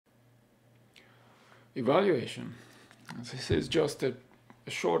Evaluation. This is just a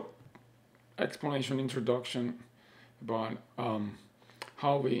short explanation, introduction about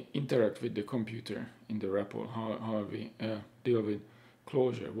how we interact with the computer in the REPL, how we deal with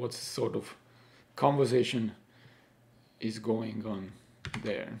Clojure, what sort of conversation is going on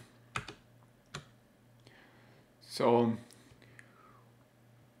there. So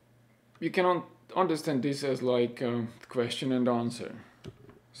you can understand this as like question and answer.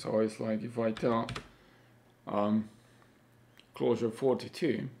 So it's like if I tell Clojure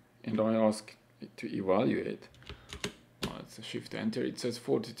 42 and I ask it to evaluate, it's a shift enter, it says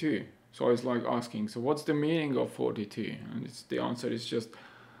 42. So it's like asking, so what's the meaning of 42? And the answer is just,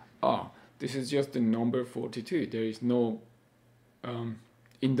 this is just the number 42. There is no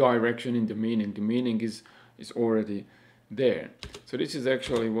indirection in the meaning. The meaning is already there. So this is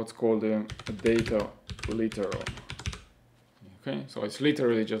actually what's called a data literal. Okay, so it's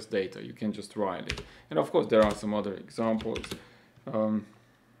literally just data. You can just write it. And of course there are some other examples.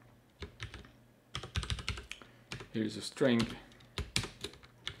 Here's a string,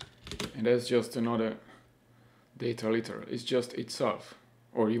 and that's just another data literal. It's just itself,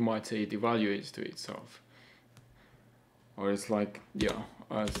 or you might say it evaluates to itself. Or it's like, yeah,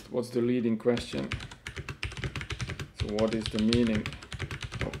 what's the leading question? So what is the meaning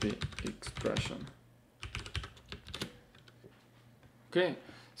of the expression? Okay,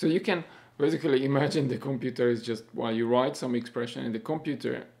 so you can basically imagine the computer is just, while you write some expression, and the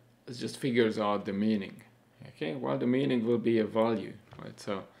computer just figures out the meaning. Okay, well, the meaning will be a value. It's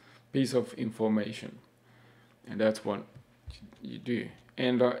a piece of information, and that's what you do.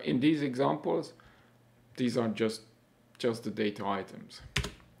 And in these examples, these are just the data items.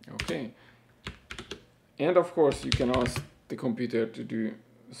 Okay, and of course you can ask the computer to do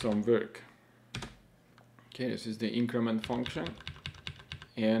some work. Okay, this is the increment function,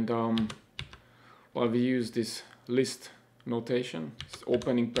 and while we use this list notation,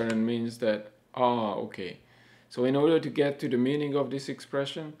 opening parent means that okay, so in order to get to the meaning of this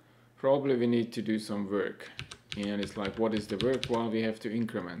expression, probably we need to do some work. And it's like, what is the work? Well, we have to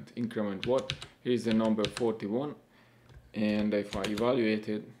increment. Increment what? Here's the number 41, and if I evaluate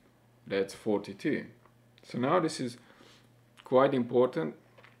it, that's 42. So now this is quite important,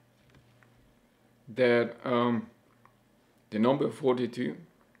 that the number 42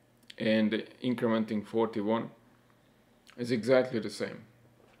 and the incrementing 41 is exactly the same.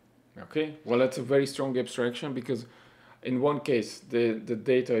 Okay, well, that's a very strong abstraction, because in one case the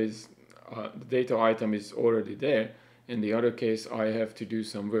data item is already there, in the other case I have to do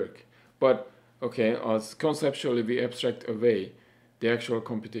some work. But okay, as conceptually we abstract away the actual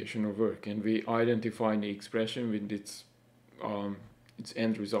computational work, and we identify the expression with its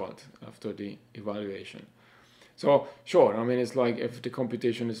end result after the evaluation. So sure, I mean, it's like if the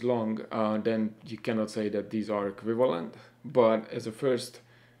computation is long, then you cannot say that these are equivalent, but as a first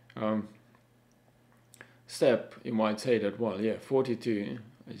step, you might say that, well, yeah, 42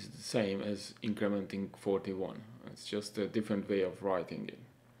 is the same as incrementing 41. It's just a different way of writing it.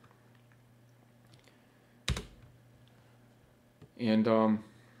 And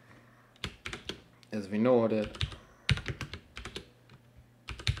as we know that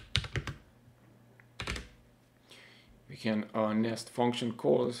we can nest function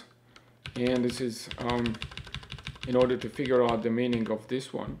calls, and this is in order to figure out the meaning of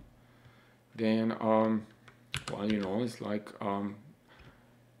this one, then well, you know, it's like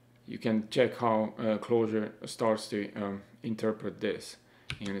you can check how Clojure starts to interpret this,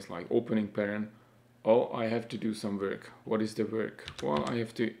 and it's like opening parent. Oh, I have to do some work. What is the work? Well, I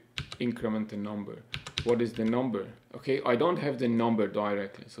have to increment the number. What is the number? Okay, I don't have the number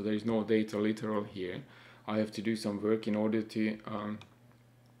directly, so there is no data literal here. I have to do some work in order to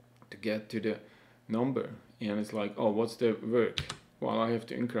get to the number. And it's like, oh, what's the work? Well, I have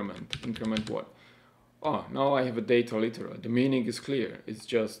to increment. Increment what? Oh, now I have a data literal. The meaning is clear. It's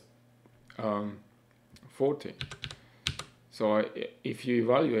just 40. So if you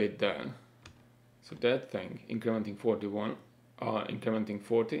evaluate that, so that thing, incrementing 41, incrementing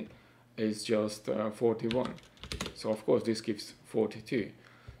 40, is just 41. So of course this gives 42.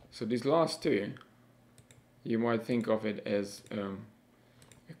 So these last two, you might think of it as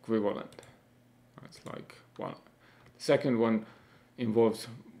equivalent. It's like, well, the second one involves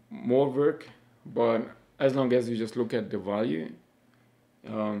more work, but as long as you just look at the value,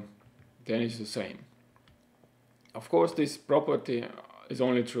 then it's the same. Of course, this property is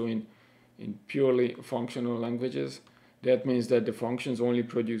only true in purely functional languages. That means that the functions only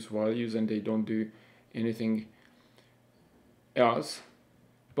produce values and they don't do anything else.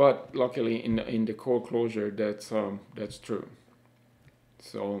 But luckily, in the core Clojure, that's true.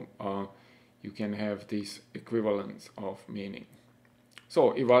 So you can have this equivalence of meaning.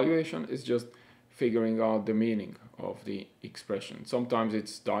 So evaluation is just figuring out the meaning of the expression. Sometimes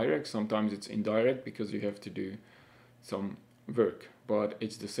it's direct, sometimes it's indirect, because you have to do some work, but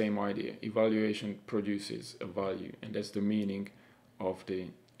it's the same idea. Evaluation produces a value, and that's the meaning of the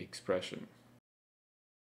expression.